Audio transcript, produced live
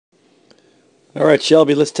All right,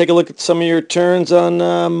 Shelby, let's take a look at some of your turns on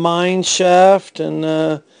mine shaft.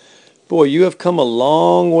 And boy, you have come a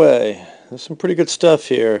long way. There's some pretty good stuff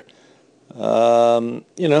here.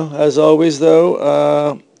 As always,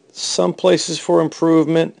 though, some places for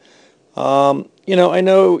improvement. I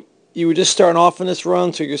know you were just starting off in this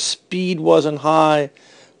run, so your speed wasn't high,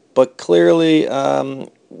 but clearly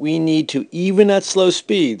we need to, even at slow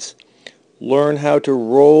speeds, learn how to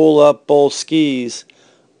roll up both skis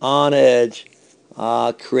on edge,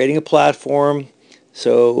 creating a platform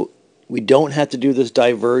so we don't have to do this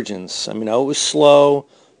divergence. I mean, I was slow,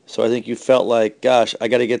 so I think you felt like, gosh, I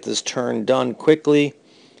got to get this turn done quickly,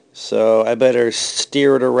 so I better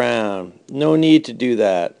steer it around. No need to do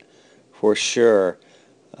that, for sure.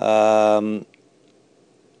 Now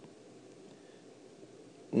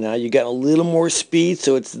you got a little more speed,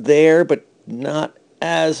 so it's there, but not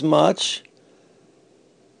as much.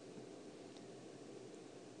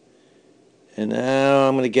 And now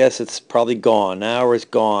I'm going to guess it's probably gone. Now it's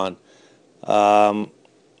gone. So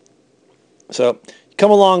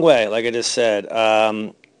come a long way, like I just said.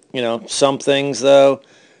 Some things, though,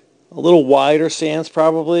 a little wider stance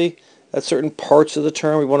probably at certain parts of the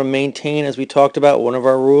turn. We want to maintain, as we talked about, one of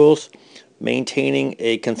our rules, maintaining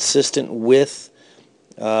a consistent width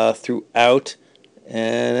throughout.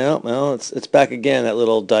 And well, it's back again, that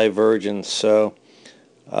little divergence. So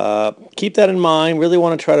keep that in mind. Really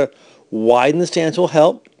want to try to widen the stance will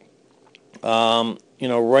help.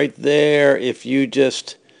 Right there, if you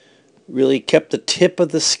just really kept the tip of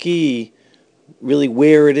the ski really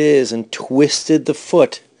where it is and twisted the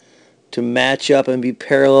foot to match up and be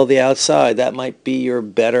parallel to the outside, that might be your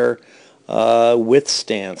better width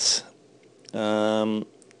stance.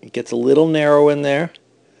 It gets a little narrow in there,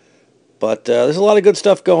 but there's a lot of good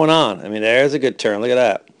stuff going on. I mean, there's a good turn. Look at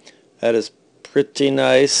that. That is pretty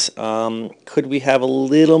nice. Could we have a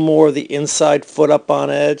little more of the inside foot up on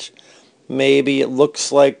edge? Maybe it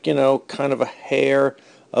looks like, kind of a hair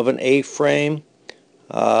of an A-frame.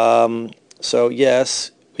 So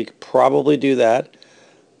yes, we could probably do that.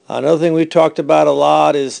 Another thing we've talked about a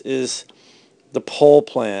lot is the pole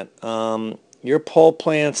plant. Your pole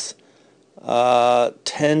plants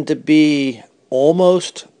tend to be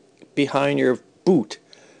almost behind your boot.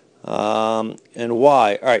 And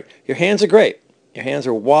why? All right, your hands are great. Your hands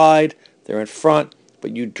are wide, they're in front,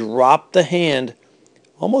 but you drop the hand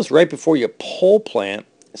almost right before your pole plant.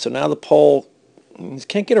 So now the pole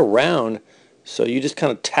can't get around, so you just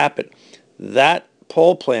kind of tap it. That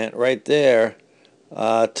pole plant right there,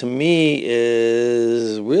 to me,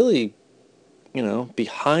 is really,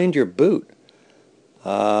 behind your boot.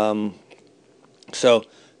 So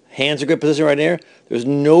hands are good position right there. There's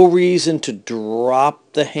no reason to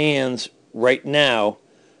drop the hands right now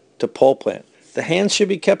to pole plant. The hands should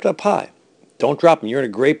be kept up high. Don't drop them. You're in a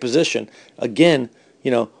great position. Again,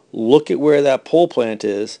 look at where that pole plant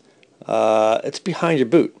is. It's behind your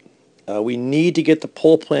boot. We need to get the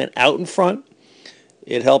pole plant out in front.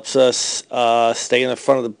 It helps us stay in the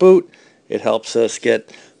front of the boot. It helps us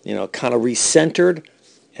get, kind of recentered.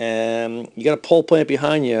 And you got a pole plant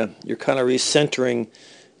behind you, you're kind of recentering,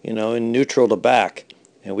 in neutral to back.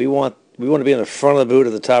 And we want to be in the front of the boot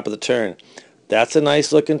at the top of the turn. That's a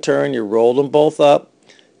nice looking turn. You roll them both up.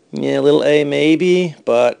 Yeah, a little A maybe,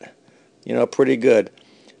 but, pretty good.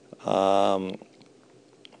 Arms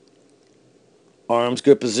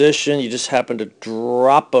good position. You just happen to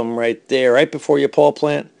drop them right there, right before your pole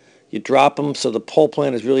plant. You drop them, so the pole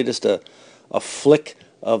plant is really just a flick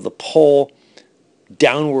of the pole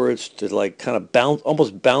downwards to like kind of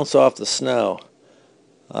almost bounce off the snow.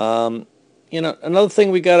 Another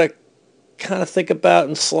thing we got to kind of think about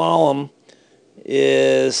in slalom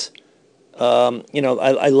is,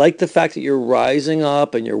 I like the fact that you're rising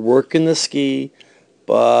up and you're working the ski,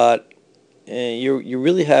 but you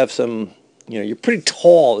really have some, you're pretty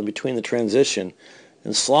tall in between the transition. In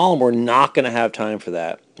slalom, we're not going to have time for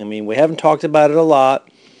that. I mean, we haven't talked about it a lot,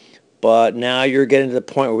 but now you're getting to the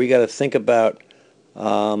point where we got to think about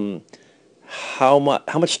how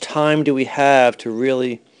much time do we have to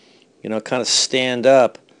really, kind of stand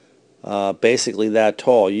up, basically that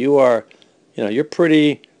tall. You're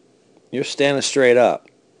standing straight up.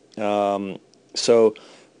 So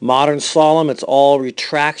modern slalom, it's all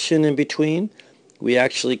retraction in between. We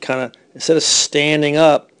actually kind of, instead of standing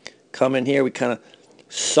up, come in here, we kind of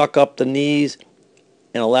suck up the knees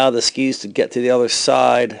and allow the skis to get to the other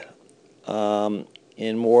side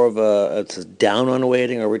in more of it's a down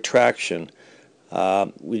unweighting or retraction.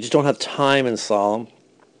 We just don't have time in slalom.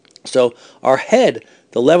 So our head,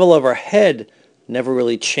 the level of our head never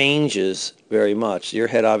really changes very much. Your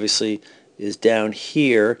head obviously is down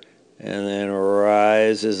here, and then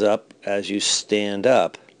rises up as you stand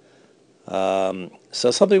up. So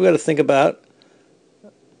something we've got to think about.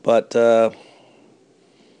 But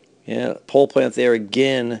yeah, pole plant there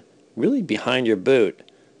again, really behind your boot.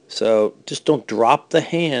 So just don't drop the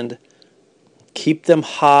hand. Keep them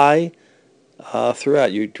high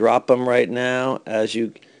throughout. You drop them right now as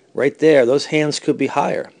you, right there, those hands could be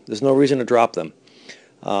higher. There's no reason to drop them.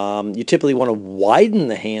 You typically want to widen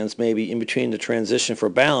the hands maybe in between the transition for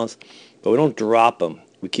balance, but we don't drop them.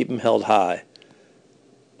 We keep them held high.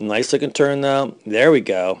 Nice looking turn though. There we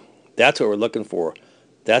go. That's what we're looking for.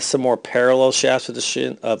 That's some more parallel shafts of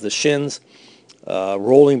the shins,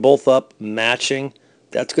 rolling both up, matching.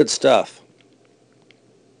 That's good stuff.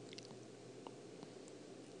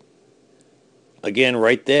 Again,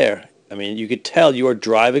 right there. I mean, you could tell you are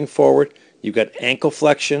driving forward. You've got ankle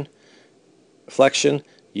flexion.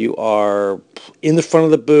 You are in the front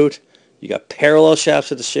of the boot. You got parallel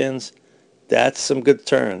shafts of the shins. That's some good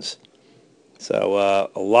turns. So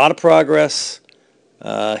a lot of progress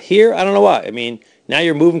here. I don't know why. I mean, now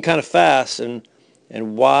you're moving kind of fast, and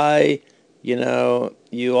why, you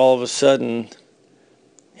all of a sudden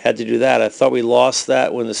had to do that. I thought we lost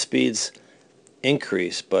that when the speeds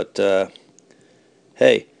increased, but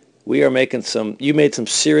hey, we are making you made some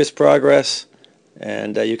serious progress,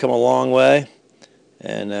 and you come a long way,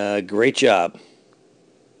 and great job.